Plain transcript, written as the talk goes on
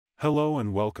Hello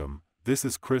and welcome, this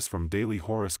is Chris from Daily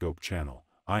Horoscope channel.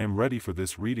 I am ready for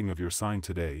this reading of your sign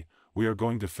today. We are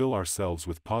going to fill ourselves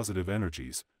with positive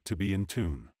energies, to be in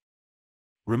tune.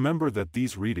 Remember that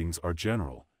these readings are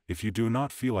general. If you do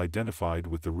not feel identified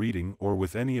with the reading or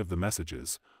with any of the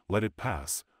messages, let it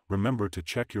pass. Remember to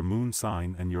check your moon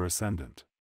sign and your ascendant.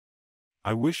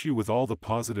 I wish you with all the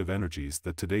positive energies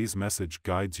that today's message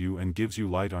guides you and gives you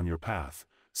light on your path.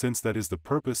 Since that is the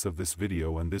purpose of this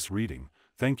video and this reading,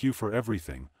 thank you for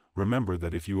everything. Remember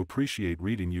that if you appreciate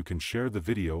reading, you can share the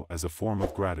video as a form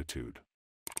of gratitude.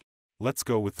 Let's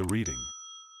go with the reading.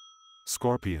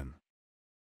 Scorpion.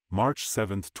 March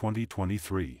 7,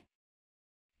 2023.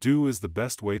 Do is the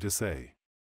best way to say.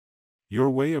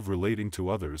 Your way of relating to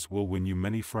others will win you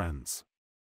many friends.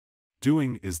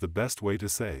 Doing is the best way to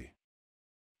say.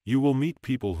 You will meet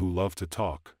people who love to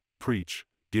talk, preach,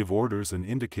 give orders and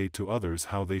indicate to others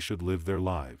how they should live their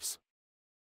lives.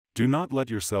 Do not let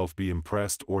yourself be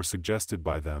impressed or suggested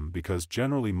by them, because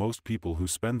generally most people who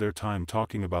spend their time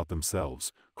talking about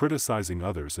themselves, criticizing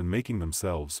others and making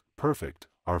themselves perfect,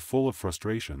 are full of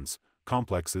frustrations,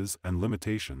 complexes and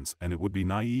limitations, and it would be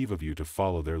naive of you to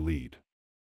follow their lead.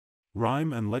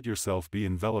 Rhyme and let yourself be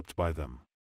enveloped by them.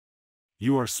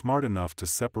 You are smart enough to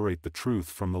separate the truth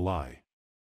from the lie.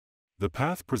 The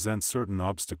path presents certain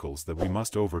obstacles that we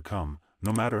must overcome.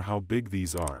 No matter how big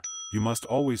these are, you must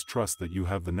always trust that you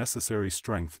have the necessary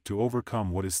strength to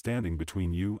overcome what is standing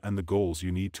between you and the goals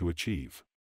you need to achieve.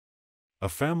 A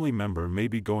family member may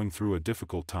be going through a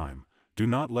difficult time. Do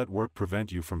not let work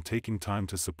prevent you from taking time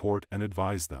to support and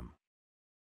advise them.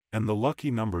 And the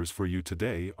lucky numbers for you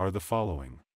today are the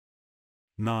following: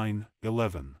 9,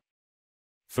 11,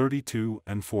 32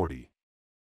 and 40.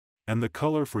 And the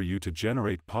color for you to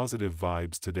generate positive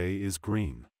vibes today is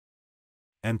green.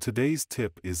 And today's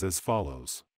tip is as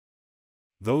follows.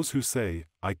 Those who say,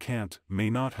 "I can't,"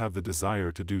 may not have the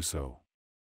desire to do so.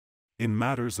 In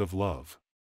matters of love,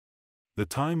 the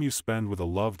time you spend with a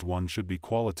loved one should be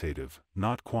qualitative,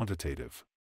 not quantitative.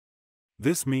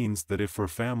 This means that if for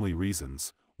family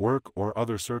reasons, work or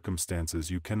other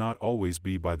circumstances you cannot always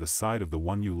be by the side of the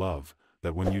one you love,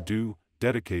 that when you do,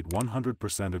 dedicate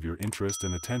 100% of your interest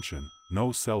and attention,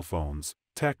 no cell phones,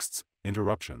 texts,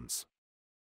 interruptions.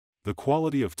 The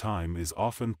quality of time is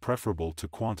often preferable to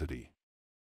quantity.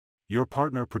 Your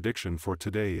partner prediction for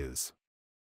today is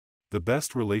the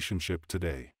best relationship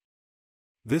today.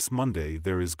 This Monday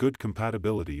there is good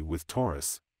compatibility with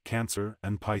Taurus, Cancer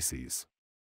and Pisces.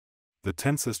 The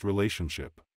tensest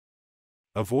relationship.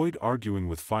 Avoid arguing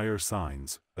with fire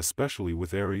signs, especially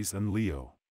with Aries and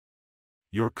Leo.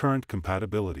 Your current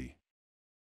compatibility.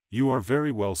 You are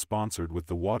very well sponsored with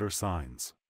the water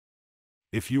signs.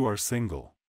 If you are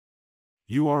single,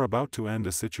 you are about to end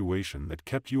a situation that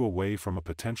kept you away from a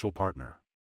potential partner.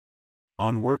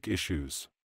 On work issues.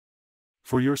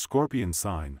 For your Scorpion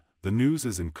sign, the news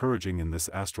is encouraging in this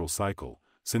astral cycle,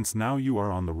 since now you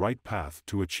are on the right path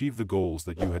to achieve the goals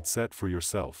that you had set for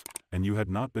yourself, and you had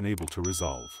not been able to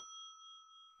resolve.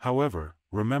 However,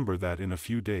 remember that in a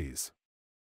few days,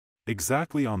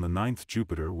 exactly on the 9th,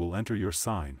 Jupiter will enter your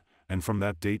sign, and from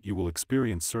that date you will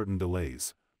experience certain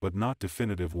delays, but not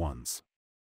definitive ones.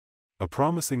 A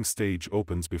promising stage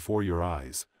opens before your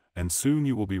eyes, and soon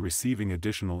you will be receiving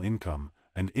additional income,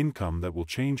 and income that will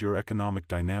change your economic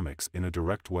dynamics in a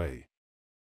direct way.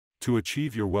 To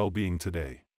achieve your well-being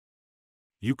today,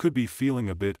 you could be feeling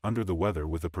a bit under the weather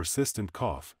with a persistent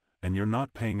cough, and you're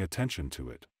not paying attention to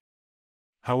it.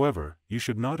 However, you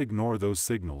should not ignore those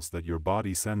signals that your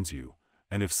body sends you,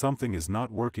 and if something is not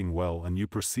working well and you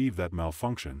perceive that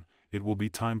malfunction, it will be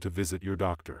time to visit your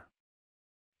doctor.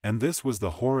 And this was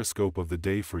the horoscope of the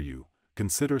day for you.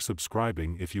 Consider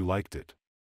subscribing if you liked it.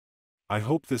 I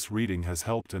hope this reading has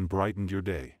helped and brightened your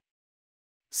day.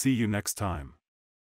 See you next time.